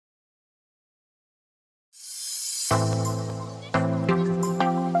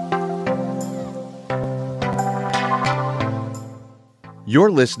You're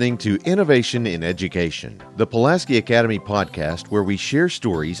listening to Innovation in Education, the Pulaski Academy podcast where we share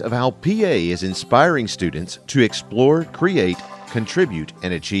stories of how PA is inspiring students to explore, create, contribute,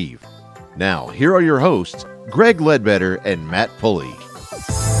 and achieve. Now, here are your hosts, Greg Ledbetter and Matt Pulley.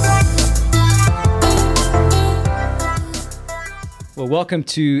 Well, welcome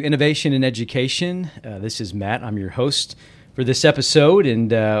to Innovation in Education. This is Matt. I'm your host for this episode,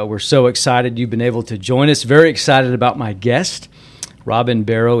 and we're so excited you've been able to join us. Very excited about my guest. Robin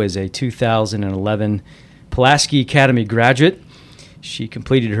Barrow is a 2011 Pulaski Academy graduate. She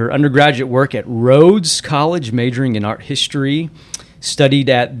completed her undergraduate work at Rhodes College, majoring in art history, studied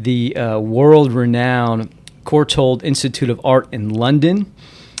at the world-renowned Courtauld Institute of Art in London,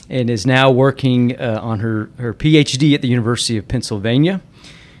 and is now working on her PhD at the University of Pennsylvania.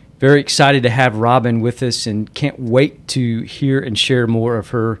 Very excited to have Robin with us and can't wait to hear and share more of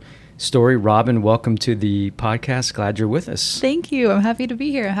her story. Robin, welcome to the podcast. Glad you're with us. Thank you. I'm happy to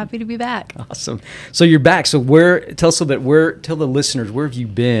be here. I'm happy to be back. Awesome. So you're back. So tell us a little bit, tell the listeners, where have you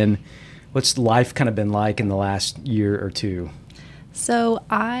been? What's life kind of been like in the last year or two? So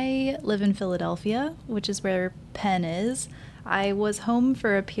I live in Philadelphia, which is where Penn is. I was home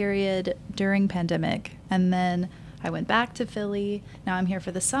for a period during pandemic, and then I went back to Philly. Now I'm here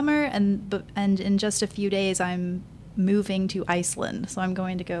for the summer, and in just a few days I'm moving to Iceland. So I'm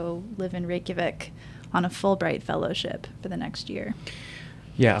going to go live in Reykjavik on a Fulbright fellowship for the next year.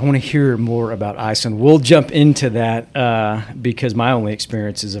 Yeah, I want to hear more about Iceland. We'll jump into that because my only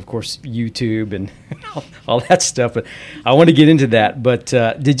experience is, of course, YouTube and all that stuff. But I want to get into that. But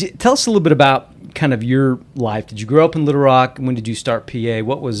did you tell us a little bit about kind of your life? Did you grow up in Little Rock? When did you start PA?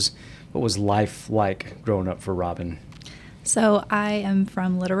 What was life like growing up for Robin? So I am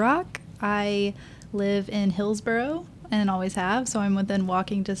from Little Rock. I live in Hillsborough and always have, so I'm within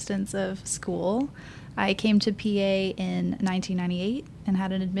walking distance of school. I came to PA in 1998 and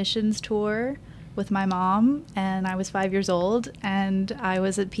had an admissions tour with my mom, and I was 5 years old, and I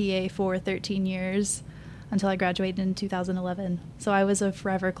was at PA for 13 years until I graduated in 2011. So I was a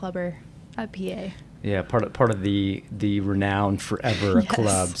forever clubber at PA. Yeah, part of the renowned Forever Yes.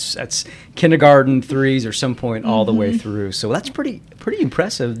 clubs. That's kindergarten, threes, or some point all the way through. So that's pretty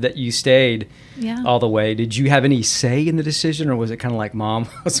impressive that you stayed all the way. Did you have any say in the decision, or was it kind of like mom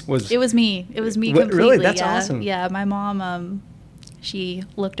was? It was me. It was me completely. Really? That's yeah. awesome. Yeah, my mom, she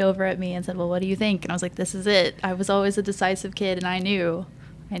looked over at me and said, "Well, what do you think?" And I was like, "This is it." I was always a decisive kid, and I knew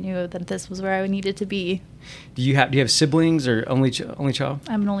that this was where I needed to be. Do you have siblings or only child?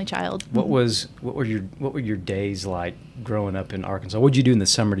 I'm an only child. What were your days like growing up in Arkansas? What did you do in the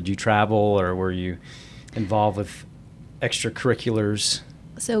summer? Did you travel, or were you involved with extracurriculars?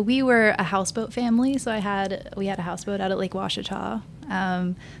 So we were a houseboat family. So we had a houseboat out at Lake Ouachita.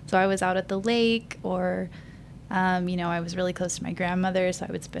 So I was out at the lake, or I was really close to my grandmother, so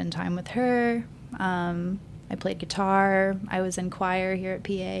I would spend time with her. I played guitar. I was in choir here at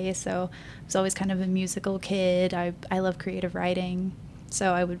PA, so I was always kind of a musical kid. I love creative writing,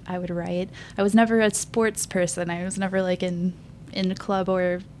 so I would write. I was never a sports person. I was never like in club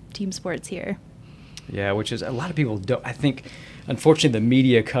or team sports here. Yeah, which is a lot of people don't. I think, unfortunately, the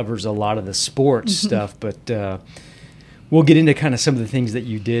media covers a lot of the sports stuff, but we'll get into kind of some of the things that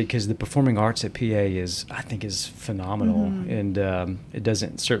you did, because the performing arts at PA is phenomenal, and it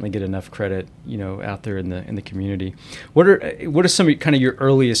doesn't certainly get enough credit, out there in the community. What are some of kind of your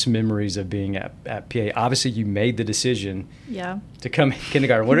earliest memories of being at PA? Obviously, you made the decision to come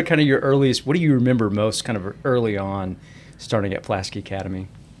kindergarten. What are kind of your earliest? What do you remember most kind of early on starting at Pulaski Academy?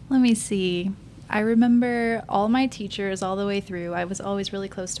 Let me see. I remember all my teachers all the way through. I was always really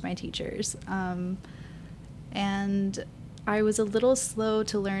close to my teachers. And I was a little slow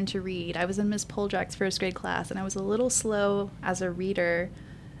to learn to read. I was in Miss Poldrack's first grade class, and I was a little slow as a reader.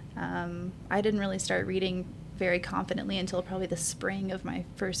 I didn't really start reading very confidently until probably the spring of my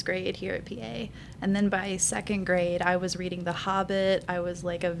first grade here at PA. And then by second grade, I was reading The Hobbit. I was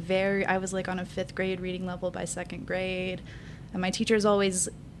like on a fifth grade reading level by second grade. And my teachers always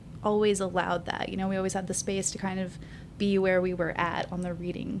allowed that. We always had the space to kind of be where we were at on the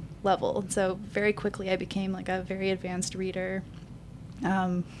reading level. So very quickly I became like a very advanced reader.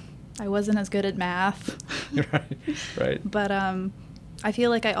 I wasn't as good at math. Right. But I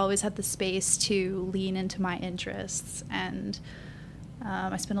feel like I always had the space to lean into my interests. And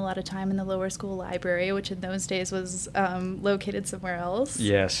I spent a lot of time in the lower school library, which in those days was located somewhere else.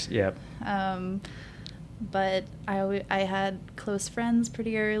 Yes, yep. But I had close friends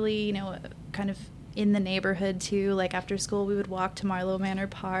pretty early, kind of in the neighborhood too. Like after school, we would walk to Marlowe Manor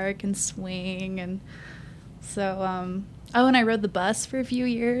Park and swing. And so, and I rode the bus for a few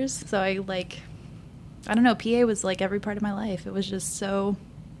years. So I I don't know, PA was like every part of my life. It was just so,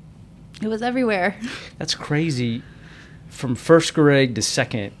 it was everywhere. That's crazy. From first grade to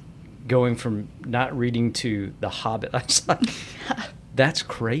second, going from not reading to The Hobbit. That's like, that's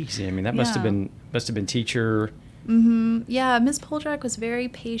crazy. I mean, that must have been teacher. Mm-hmm. Yeah, Miss Poldrack was very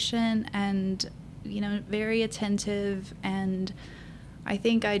patient and, very attentive. And I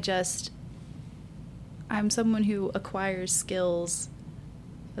think I'm someone who acquires skills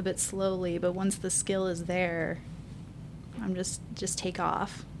a bit slowly, but once the skill is there, I'm just take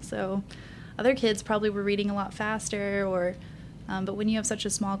off. So other kids probably were reading a lot faster, but when you have such a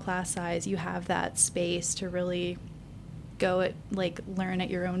small class size, you have that space to really learn at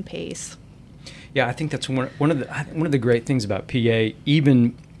your own pace. Yeah, I think that's one of the great things about PA,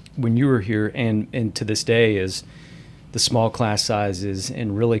 even when you were here and to this day, is the small class sizes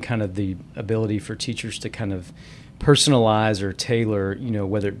and really kind of the ability for teachers to kind of personalize or tailor,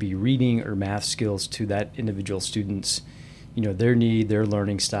 whether it be reading or math skills to that individual student's, their need, their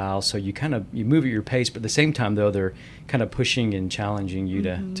learning style. So you move at your pace, but at the same time, though, they're kind of pushing and challenging you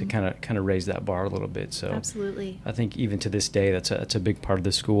to kind of raise that bar a little bit. So absolutely, I think even to this day, that's a big part of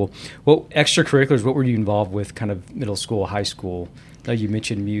the school. Well, extracurriculars, what were you involved with kind of middle school, high school? You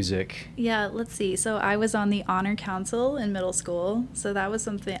mentioned music. Yeah, let's see. So I was on the honor council in middle school. So that was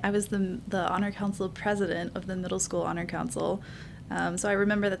something, I was the honor council president of the middle school honor council. So I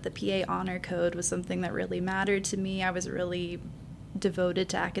remember that the PA honor code was something that really mattered to me. I was really devoted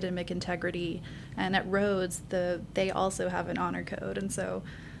to academic integrity. And at Rhodes, they also have an honor code. And so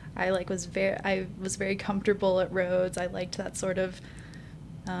I was very comfortable at Rhodes. I liked that sort of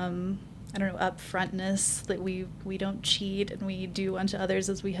upfrontness, that we don't cheat and we do unto others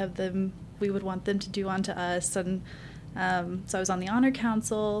as we would want them to do unto us. And so I was on the honor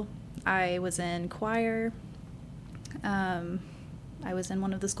council. I was in choir. I was in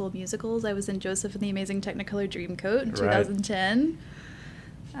one of the school musicals. I was in Joseph and the Amazing Technicolor Dreamcoat in 2010.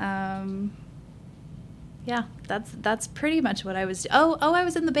 Yeah, that's pretty much what I was. I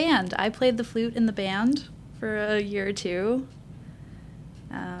was in the band. I played the flute in the band for a year or two.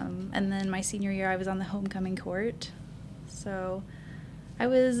 And then my senior year, I was on the homecoming court. So I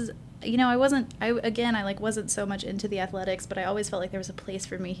was, I wasn't so much into the athletics, but I always felt like there was a place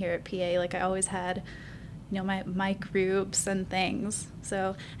for me here at PA. Like I always had, my groups and things.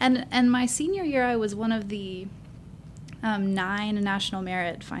 So, and my senior year, I was one of the 9 National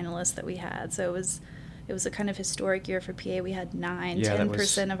Merit finalists that we had. So it was a kind of historic year for PA. We had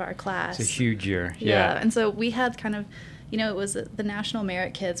 10% of our class. It's a huge year. Yeah. And so we had kind of, it was the National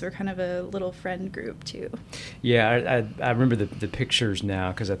Merit kids were kind of a little friend group too. Yeah, I remember the pictures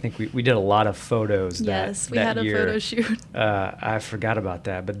now, because I think we did a lot of photos that year. Yes, we had a photo shoot. I forgot about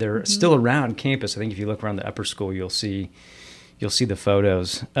that, but they're still around campus. I think if you look around the upper school, you'll see the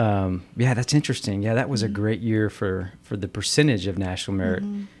photos. Yeah, that's interesting. Yeah, that was a great year for the percentage of National Merit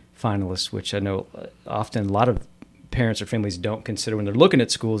finalists, which I know often a lot of parents or families don't consider when they're looking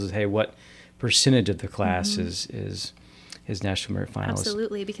at schools is, hey, what percentage of the class is National Merit finalists?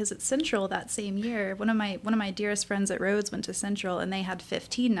 Absolutely, because at Central that same year, one of my dearest friends at Rhodes went to Central, and they had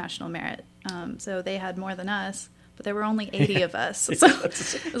 15 National Merit. So they had more than us, but there were only 80 of us. So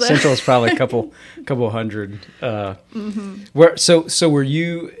Central is probably a couple hundred. So were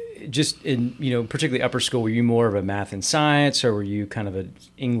you just in, particularly upper school, were you more of a math and science, or were you kind of an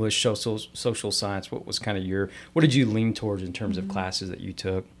English social science? What was kind of what did you lean towards in terms of classes that you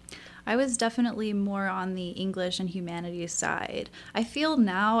took? I was definitely more on the English and humanities side. I feel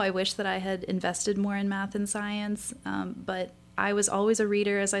now I wish that I had invested more in math and science, but I was always a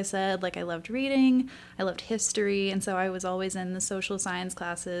reader, as I said. Like, I loved reading, I loved history, and so I was always in the social science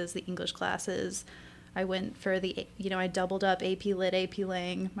classes, the English classes. I went for I doubled up AP Lit, AP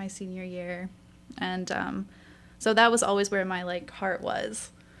Lang my senior year, and so that was always where my heart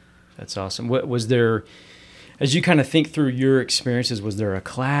was. That's awesome. What was there? As you kind of think through your experiences, was there a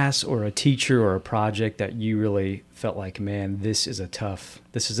class or a teacher or a project that you really felt like, man, this is a tough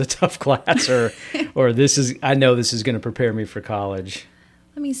class, or I know this is going to prepare me for college?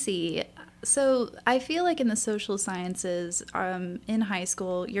 Let me see. So I feel like in the social sciences, in high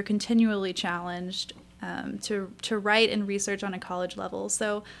school, you're continually challenged to write and research on a college level.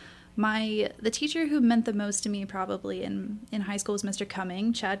 So the teacher who meant the most to me probably in high school was Mr.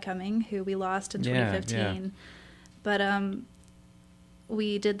 Cumming, Chad Cumming, who we lost in 2015. Yeah. But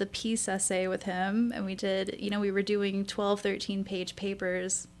we did the peace essay with him, and we did, we were doing 12, 13-page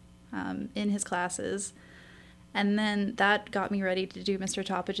papers in his classes. And then that got me ready to do Mr.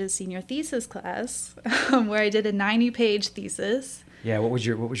 Toppage's senior thesis class, where I did a 90-page thesis. Yeah, what was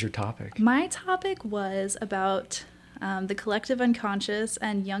your topic? My topic was about the collective unconscious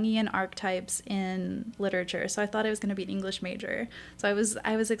and Jungian archetypes in literature. So I thought I was going to be an English major. So I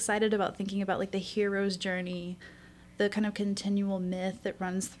was excited about thinking about like the hero's journey, the kind of continual myth that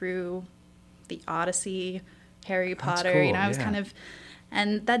runs through the Odyssey, Harry Potter. Cool, You know, I was kind of,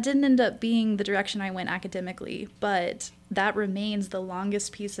 and that didn't end up being the direction I went academically, but that remains the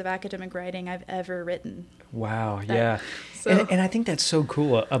longest piece of academic writing I've ever written. Wow, yeah. So, And I think that's so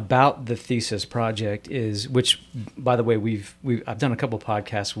cool about the thesis project is, which, by the way, I've done a couple of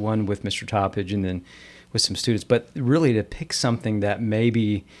podcasts, one with Mr. Toppage and then with some students, but really to pick something that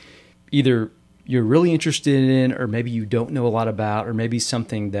maybe either you're really interested in or maybe you don't know a lot about, or maybe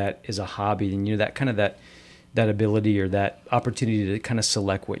something that is a hobby, and that kind of that ability or that opportunity to kind of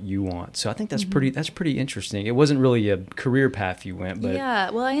select what you want. So I think that's pretty interesting. It wasn't really a career path you went, but yeah,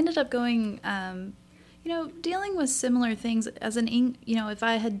 well, I ended up going, dealing with similar things as if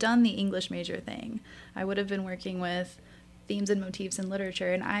I had done the English major thing, I would have been working with themes and motifs in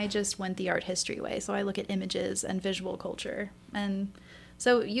literature, and I just went the art history way. So I look at images and visual culture. And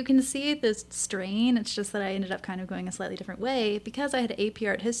so you can see this strain. It's just that I ended up kind of going a slightly different way because I had AP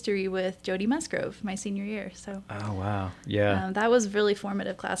art history with Jody Musgrove my senior year. So oh wow, yeah, that was a really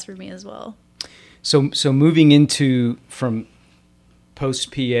formative class for me as well. So moving into from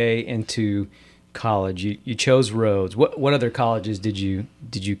post PA into college, you chose Rhodes. What other colleges did you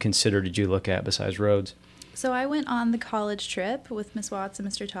look at besides Rhodes? So I went on the college trip with Miss Watts and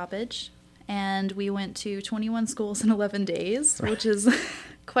Mr. Toppage, and we went to 21 schools in 11 days, which is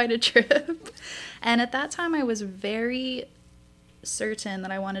quite a trip. And at that time, I was very certain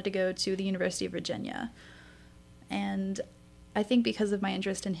that I wanted to go to the University of Virginia. And I think because of my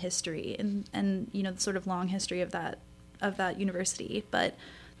interest in history and the sort of long history of that university. But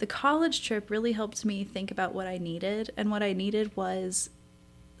the college trip really helped me think about what I needed, and what I needed was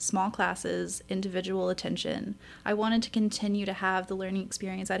small classes, individual attention. I wanted to continue to have the learning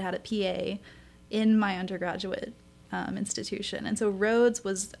experience I'd had at PA in my undergraduate institution. And so Rhodes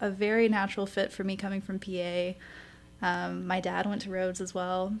was a very natural fit for me coming from PA. My dad went to Rhodes as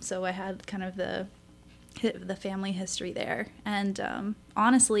well, so I had kind of the family history there. And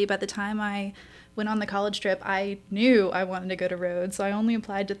honestly, by the time I went on the college trip, I knew I wanted to go to Rhodes, so I only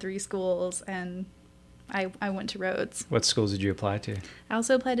applied to 3 schools, and I went to Rhodes. What schools did you apply to? I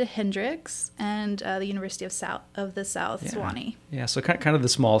also applied to Hendrix and the University of the South, Sewanee. Yeah, so kind of the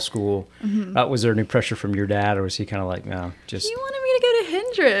small school. Mm-hmm. Was there any pressure from your dad, or was he kind of like, no, just... He wanted me to go to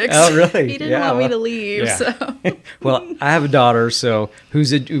Hendrix. Oh, really? He didn't want me to leave, so... Well, I have a daughter, so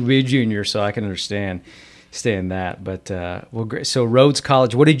who's a junior, so I can understand staying that. But, well, great. So Rhodes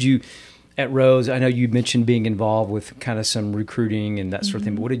College, what did you... At Rhodes, I know you mentioned being involved with kind of some recruiting and that sort of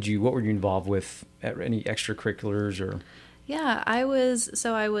thing, but what were you involved with? Any extracurriculars or? Yeah, I was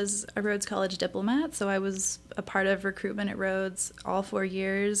a Rhodes College diplomat, so I was a part of recruitment at Rhodes all 4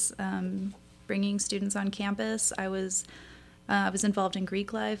 years, bringing students on campus. I was involved in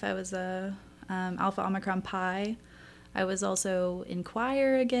Greek life. I was a Alpha Omicron Pi. I was also in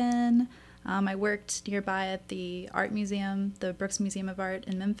choir again. I worked nearby at the art museum, the Brooks Museum of Art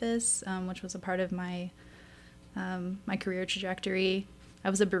in Memphis, which was a part of my career trajectory. I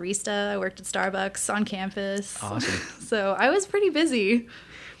was a barista. I worked at Starbucks on campus. Awesome. So I was pretty busy.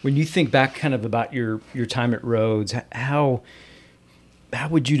 When you think back kind of about your time at Rhodes, how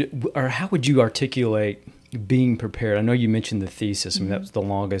would you articulate being prepared? I know you mentioned the thesis. I mean, that was the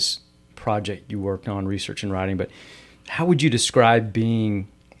longest project you worked on, research and writing, but how would you describe being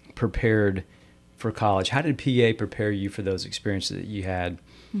prepared for college? How did PA prepare you for those experiences that you had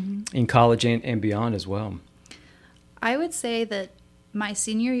in college and beyond as well? I would say that my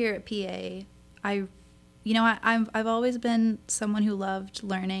senior year at PA, I've always been someone who loved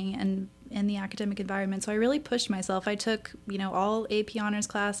learning and in the academic environment, so I really pushed myself. I took, all AP honors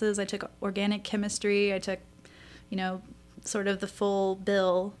classes. I took organic chemistry. I took, sort of the full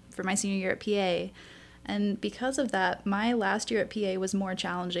bill for my senior year at PA. And because of that, my last year at PA was more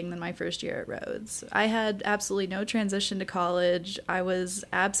challenging than my first year at Rhodes. I had absolutely no transition to college. I was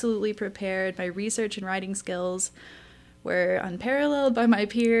absolutely prepared. My research and writing skills were unparalleled by my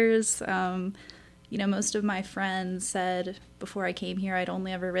peers. Most of my friends said before I came here I'd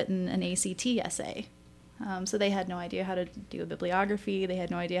only ever written an ACT essay. So they had no idea how to do a bibliography. They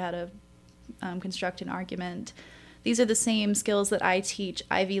had no idea how to construct an argument. These are the same skills that I teach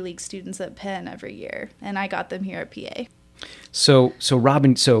Ivy League students at Penn every year, and I got them here at PA. So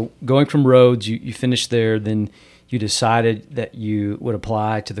Robin, going from Rhodes, you finished there, then you decided that you would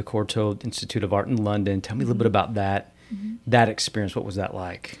apply to the Courtauld Institute of Art in London. Tell me a little bit about that experience. What was that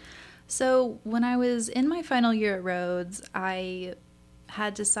like? So when I was in my final year at Rhodes, I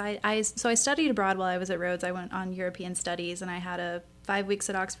had decided, so I studied abroad while I was at Rhodes. I went on European studies, and I had a 5 weeks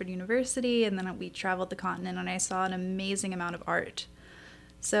at Oxford University, and then we traveled the continent, and I saw an amazing amount of art.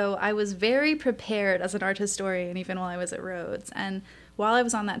 So I was very prepared as an art historian, even while I was at Rhodes. And while I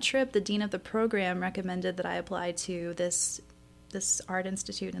was on that trip, the dean of the program recommended that I apply to this art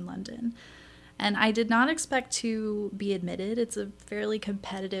institute in London. And I did not expect to be admitted. It's a fairly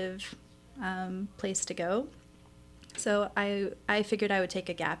competitive place to go. So I figured I would take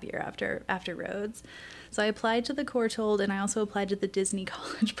a gap year after Rhodes. So I applied to the Courtauld, and I also applied to the Disney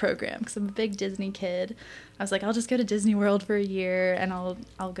College program because I'm a big Disney kid. I was like, I'll just go to Disney World for a year, and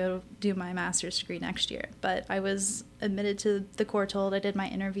I'll go do my master's degree next year. But I was admitted to the Courtauld. I did my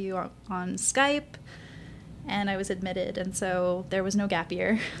interview on Skype, and I was admitted, and so there was no gap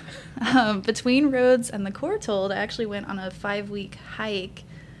year. Between Rhodes and the Courtauld, I actually went on a 5-week hike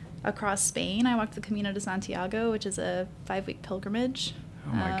across Spain. I walked the Camino de Santiago, which is a 5-week pilgrimage.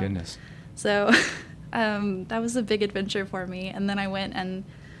 Oh my goodness. So that was a big adventure for me. And then I went and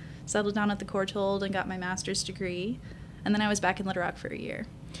settled down at the Courtauld and got my master's degree. And then I was back in Little Rock for a year.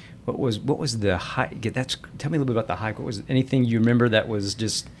 What was the hike? Tell me a little bit about the hike. What was anything you remember that was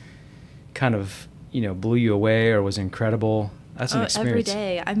just kind of, blew you away or was incredible? That's an experience. Every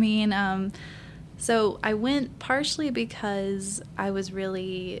day. I mean, so I went partially because I was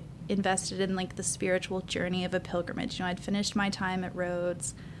really invested in like the spiritual journey of a pilgrimage. I'd finished my time at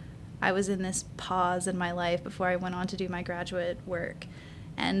Rhodes. I was in this pause in my life before I went on to do my graduate work.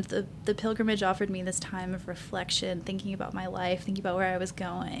 And the pilgrimage offered me this time of reflection, thinking about my life, thinking about where I was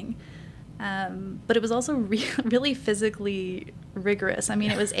going. But it was also really physically rigorous. I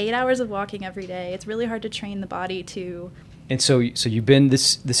mean, it was 8 hours of walking every day. It's really hard to train the body to... And so you've been,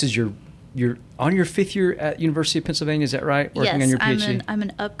 this is you're on your 5th year at University of Pennsylvania, is that right? Working on your PhD? Yes, I'm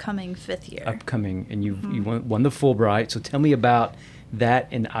an upcoming 5th year. Upcoming, and you won the Fulbright. So tell me about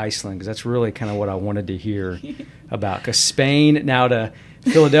that in Iceland, because that's really kind of what I wanted to hear about. Because Spain, now to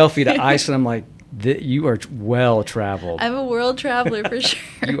Philadelphia to Iceland, I'm like, you are well traveled. I'm a world traveler for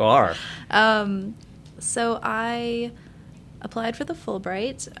sure. You are. So I applied for the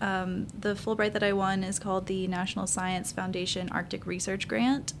Fulbright. The Fulbright that I won is called the National Science Foundation Arctic Research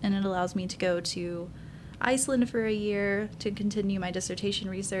Grant, and it allows me to go to Iceland for a year to continue my dissertation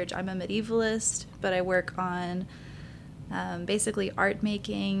research. I'm a medievalist, but I work on basically art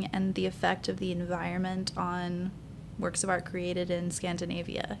making and the effect of the environment on works of art created in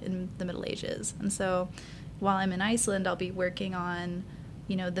Scandinavia in the Middle Ages. And so while I'm in Iceland, I'll be working on,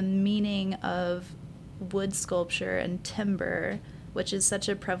 the meaning of wood sculpture and timber, which is such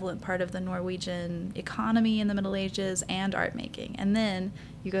a prevalent part of the Norwegian economy in the Middle Ages, and art making. And then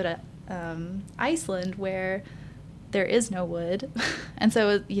you go to Iceland, where there is no wood. And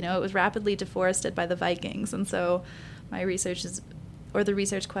so, it was rapidly deforested by the Vikings. And so my research the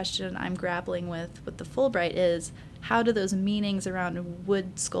research question I'm grappling with the Fulbright is, how do those meanings around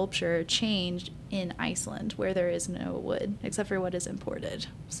wood sculpture change in Iceland, where there is no wood, except for what is imported?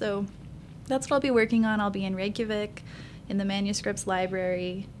 So that's what I'll be working on. I'll be in Reykjavik in the manuscripts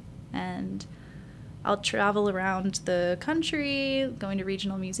library, and I'll travel around the country, going to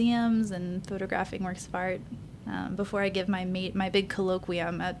regional museums and photographing works of art. Before I give my big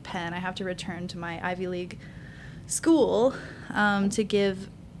colloquium at Penn, I have to return to my Ivy League school to give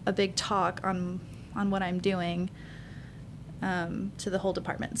a big talk on what I'm doing to the whole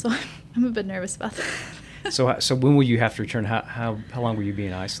department. So I'm a bit nervous about that. So when will you have to return? How long will you be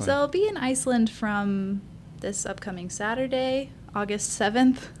in Iceland? So I'll be in Iceland from this upcoming Saturday, August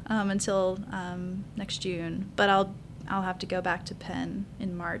 7th, until next June. But I'll have to go back to Penn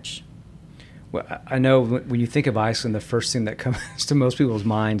in March. Well, I know when you think of Iceland, the first thing that comes to most people's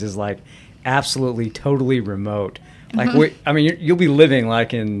minds is like absolutely, totally remote. Like, you'll be living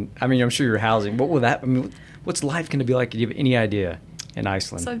like I'm sure you're housing. What will that? What's life going to be like? Do you have any idea in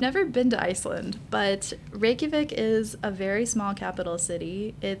Iceland? So I've never been to Iceland, but Reykjavik is a very small capital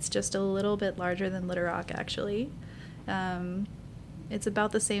city. It's just a little bit larger than Little Rock, actually. It's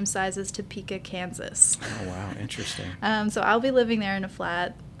about the same size as Topeka, Kansas. Oh, wow. Interesting. So I'll be living there in a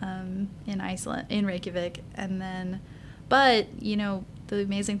flat in Reykjavik. And then, but, the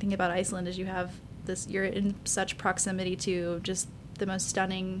amazing thing about Iceland is you're in such proximity to just the most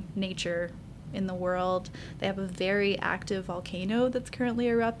stunning nature in the world. They have a very active volcano that's currently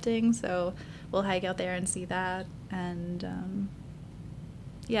erupting, so we'll hike out there and see that. And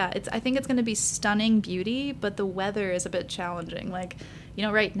I think it's going to be stunning beauty, but the weather is a bit challenging. Like,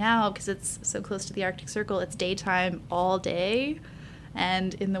 right now, because it's so close to the Arctic Circle, it's daytime all day,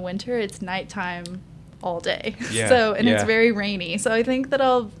 and in the winter it's nighttime all day. Yeah, it's very rainy. So I think that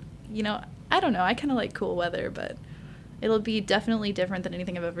I don't know, I kind of like cool weather, but it'll be definitely different than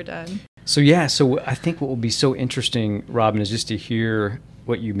anything I've ever done. So I think what will be so interesting, Robin, is just to hear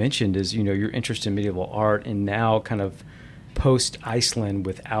what you mentioned is, your interest in medieval art, and now kind of post Iceland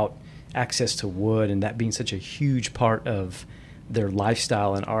without access to wood, and that being such a huge part of their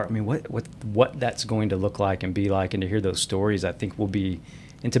lifestyle and art. I mean, what that's going to look like and be like, and to hear those stories, I think will be,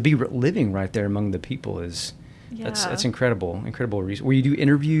 and to be living right there among the people is, that's incredible. Will you do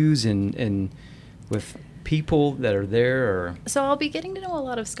interviews and with people that are there, or? So I'll be getting to know a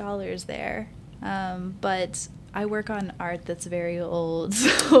lot of scholars there, but I work on art that's very old,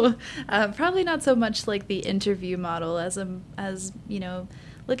 so probably not so much like the interview model as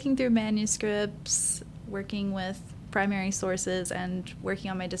looking through manuscripts, working with primary sources, and working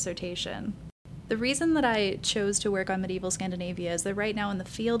on my dissertation. The reason that I chose to work on medieval Scandinavia is that right now in the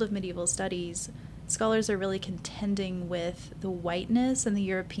field of medieval studies, scholars are really contending with the whiteness and the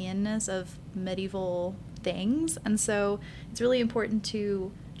Europeanness of medieval things, and so it's really important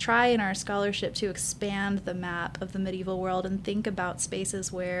to try in our scholarship to expand the map of the medieval world and think about spaces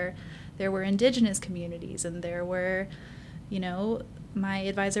where there were indigenous communities and there were, my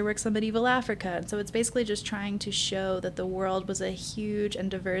advisor works on medieval Africa, and so it's basically just trying to show that the world was a huge and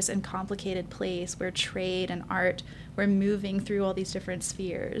diverse and complicated place where trade and art were moving through all these different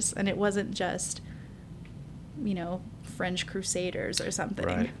spheres, and it wasn't just, French Crusaders or something.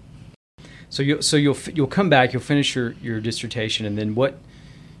 Right. So you'll come back, you'll finish your dissertation, and then what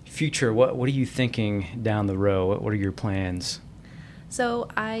are you thinking down the road? What are your plans? So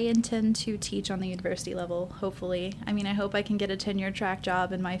I intend to teach on the university level, hopefully. I mean, I hope I can get a tenure track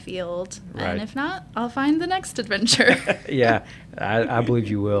job in my field. Right. And if not, I'll find the next adventure. Yeah, I believe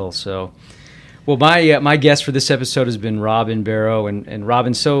you will. So, well, my guest for this episode has been Robin Barrow. And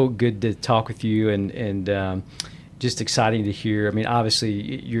Robin, so good to talk with you, and just exciting to hear. I mean,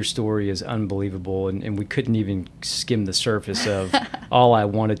 obviously, your story is unbelievable, and we couldn't even skim the surface of all I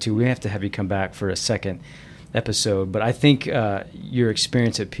wanted to. We have to have you come back for a second episode, but I think your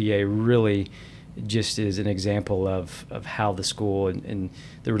experience at PA really just is an example of how the school and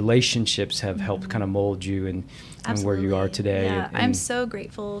the relationships have helped kind of mold you and where you are today. Yeah, and I'm so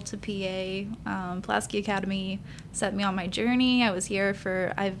grateful to PA. Pulaski Academy set me on my journey. I was here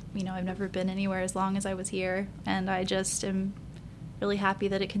I've never been anywhere as long as I was here, and I just am really happy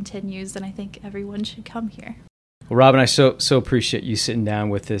that it continues, and I think everyone should come here. Well, Robin, I so appreciate you sitting down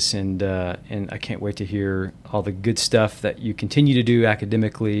with us, and I can't wait to hear all the good stuff that you continue to do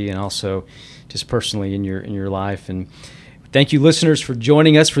academically and also just personally in your life. And thank you, listeners, for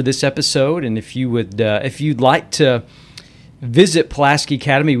joining us for this episode. And if you'd like to visit Pulaski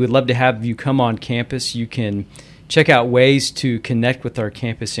Academy, we'd love to have you come on campus. You can check out ways to connect with our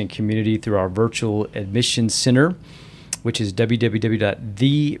campus and community through our virtual admissions center, which is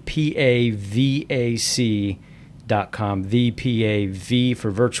www.thepavac.com. The PAV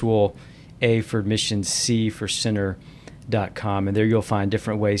for virtual, A for admissions, C for center.com. And there you'll find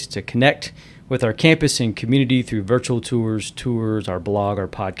different ways to connect with our campus and community through virtual tours, our blog, our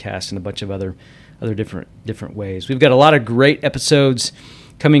podcast, and a bunch of other different ways. We've got a lot of great episodes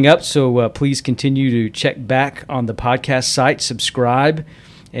coming up, so please continue to check back on the podcast site, subscribe,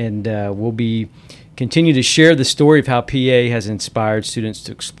 and we'll be continue to share the story of how PA has inspired students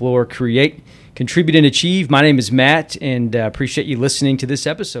to explore, create, contribute, and achieve. My name is Matt, and appreciate you listening to this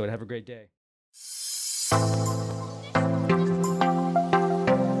episode. Have a great day.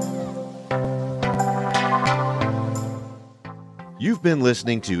 You've been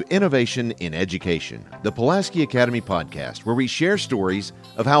listening to Innovation in Education, the Pulaski Academy podcast, where we share stories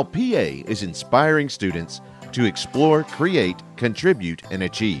of how PA is inspiring students to explore, create, contribute, and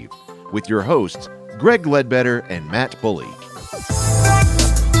achieve, with your hosts, Greg Ledbetter and Matt Bully.